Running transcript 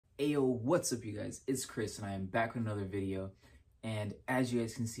Ayo, what's up you guys? It's Chris and I am back with another video. And as you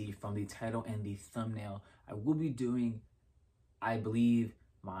guys can see from the title and the thumbnail, I will be doing, I believe,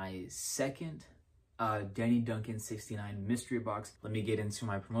 my second Danny Duncan 69 mystery box. Let me get into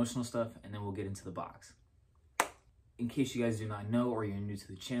my promotional stuff and then we'll get into the box. In case you guys do not know or you're new to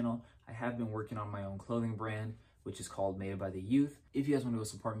the channel, I have been working on my own clothing brand, which is called Made by the Youth. If you guys want to go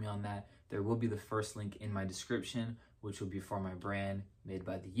support me on that, there will be the first link in my description, which will be for my brand Made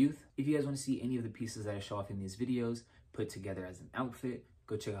by the Youth. If you guys want to see any of the pieces that I show off in these videos put together as an outfit,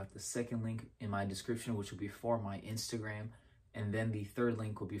 go check out the second link in my description, which will be for my Instagram. And then the third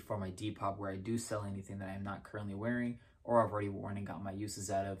link will be for my Depop, where I do sell anything that I'm not currently wearing or I've already worn and got my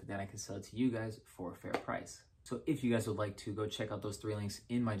uses out of, then I can sell it to you guys for a fair price. So if you guys would like to, go check out those three links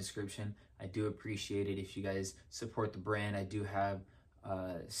in my description. I do appreciate it if you guys support the brand. I do have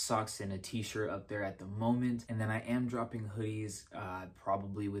socks and a t-shirt up there at the moment, and then I am dropping hoodies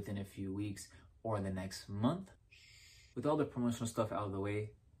probably within a few weeks or the next month. With all the promotional stuff out of the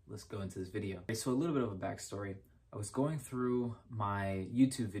way, let's go into this video. Okay, so a little bit of a backstory. I was going through my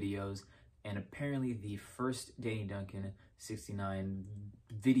YouTube videos, and apparently the first Danny Duncan 69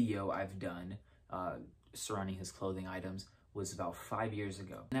 video I've done surrounding his clothing items was about 5 years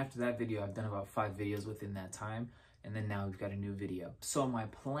ago. And after that video, I've done about 5 videos within that time. And then now we've got a new video. So my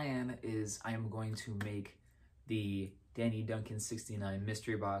plan is I am going to make the Danny Duncan 69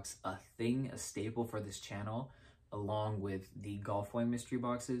 mystery box a thing, a staple for this channel, along with the golf wing mystery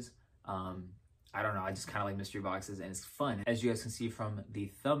boxes. I don't know, I just kind of like mystery boxes and it's fun. As you guys can see from the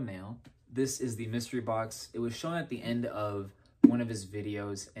thumbnail, this is the mystery box. It was shown at the end of one of his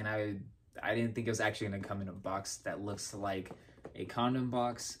videos, and I didn't think it was actually gonna come in a box that looks like a condom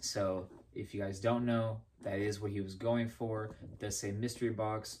box. So if you guys don't know, that is what he was going for. It does say mystery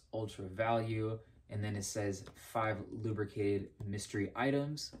box, ultra value, and then it says 5 lubricated mystery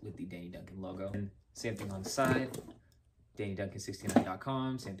items with the Danny Duncan logo. And same thing on the side,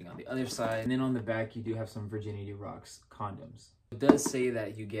 DannyDuncan69.com, same thing on the other side. And then on the back, you do have some Virginity Rocks condoms. It does say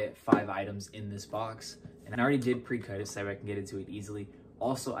that you get 5 items in this box, and I already did pre-cut it so I can get into it easily.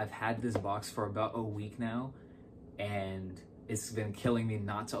 Also, I've had this box for about a week now, and it's been killing me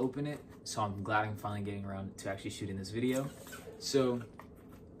not to open it, so I'm glad I'm finally getting around to actually shooting this video. So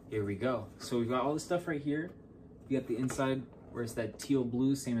here we go. So we've got all the stuff right here. You got the inside where it's that teal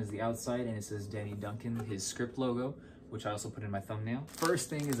blue, same as the outside, and it says Danny Duncan, his script logo, which I also put in my thumbnail. First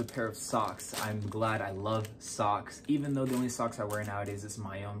thing is a pair of socks. I'm glad, I love socks. Even though the only socks I wear nowadays is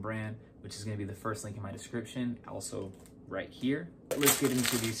my own brand, which is gonna be the first link in my description, also right here. Let's get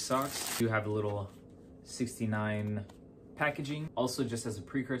into these socks. You have a little 69 packaging. Also, just as a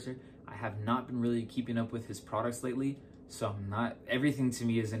precursor, I have not been really keeping up with his products lately, so I'm not, everything to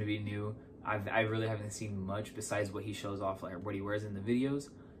me is going to be new. I really haven't seen much besides what he shows off, like what he wears in the videos.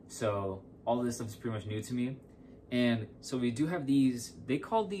 So all of this stuff is pretty much new to me. And so we do have these, they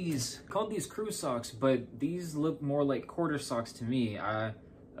called these crew socks, but these look more like quarter socks to me. A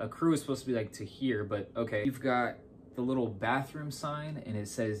crew is supposed to be like to here, but okay. You've got the little bathroom sign, and it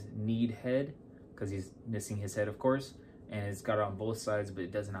says need head, because he's missing his head, of course. And it's got it on both sides, but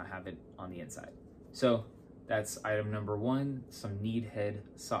it does not have it on the inside. So that's item number 1, some need head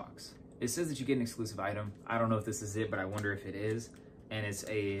socks. It says that you get an exclusive item. I don't know if this is it, but I wonder if it is. And it's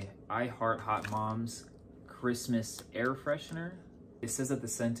a I Heart Hot Moms Christmas air freshener. It says that the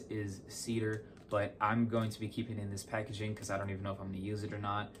scent is cedar, but I'm going to be keeping it in this packaging because I don't even know if I'm gonna use it or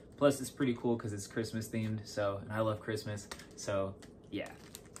not. Plus it's pretty cool because it's Christmas themed, so, and I love Christmas. So yeah,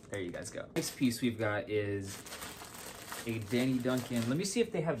 there you guys go. Next piece we've got is a Danny Duncan. Let me see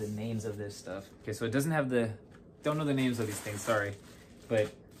if they have the names of this stuff. Okay, so it doesn't have the, don't know the names of these things, sorry.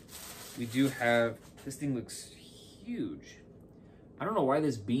 But we do have, this thing looks huge. I don't know why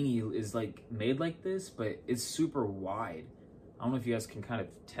this beanie is like made like this, but it's super wide. I don't know if you guys can kind of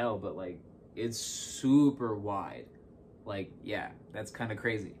tell, but like it's super wide. Like, yeah, that's kind of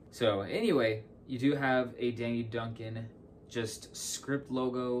crazy. So anyway, you do have a Danny Duncan just script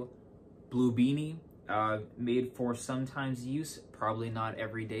logo blue beanie. Made for sometimes use, probably not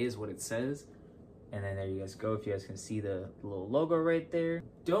every day is what it says. And then there you guys go, if you guys can see the little logo right there.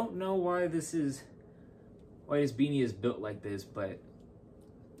 Don't know why this beanie is built like this, but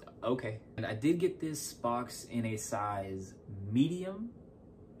okay. And I did get this box in a size medium,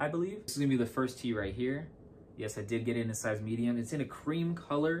 I believe. This is gonna be the first tee right here. Yes, I did get it in a size medium. It's in a cream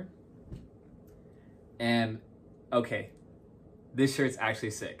color. And okay, this shirt's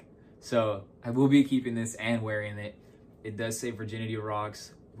actually sick. So I will be keeping this and wearing it. It does say Virginity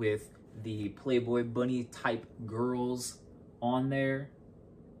Rocks with the Playboy bunny type girls on there.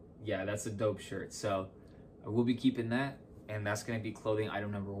 Yeah, that's a dope shirt. So I will be keeping that. and that's going to be clothing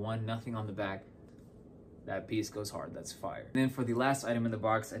item number 1. Nothing on the back. That piece goes hard. That's fire. And then for the last item in the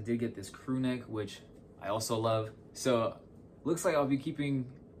box, I did get this crew neck, which I also love. So looks like I'll be keeping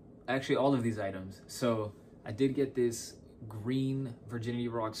actually all of these items. So I did get this green Virginity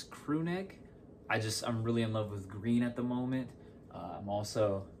Rocks crew neck. I'm really in love with green at the moment. I'm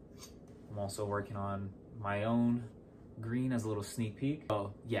also working on my own green as a little sneak peek.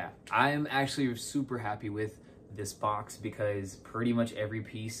 Oh yeah, I'm actually super happy with this box because pretty much every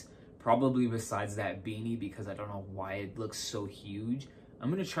piece, probably besides that beanie, because I don't know why it looks so huge.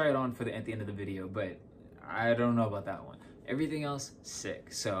 I'm gonna try it on at the end of the video, but I don't know about that one. Everything else,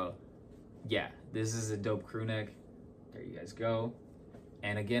 sick. So yeah, this is a dope crew neck. There you guys go.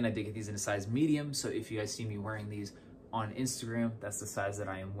 And again, I did get these in a size medium, so if you guys see me wearing these on Instagram, that's the size that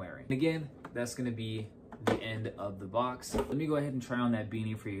I am wearing. And again, that's gonna be the end of the box. Let me go ahead and try on that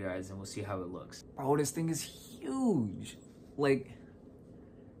beanie for you guys and we'll see how it looks. Bro, this thing is huge. Like,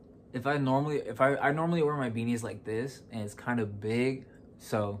 I normally wear my beanies like this and it's kind of big,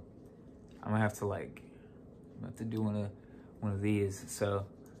 so I'm gonna have to do one of these. So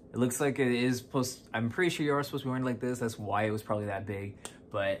it looks like it is I'm pretty sure you are supposed to be wearing it like this. That's why it was probably that big,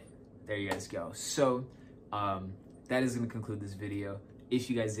 but there you guys go. So that is gonna conclude this video. If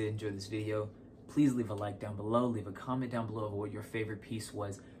you guys did enjoy this video, please leave a like down below, leave a comment down below of what your favorite piece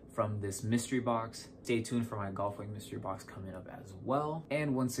was from this mystery box. Stay tuned for my golf week mystery box coming up as well.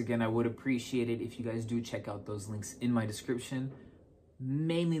 And once again, I would appreciate it if you guys do check out those links in my description.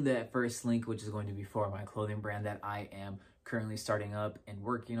 Mainly that first link, which is going to be for my clothing brand that I am currently starting up and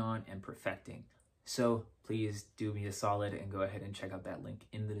working on and perfecting. So please do me a solid and go ahead and check out that link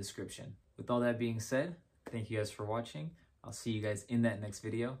in the description. With all that being said, thank you guys for watching. I'll see you guys in that next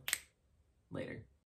video. Later.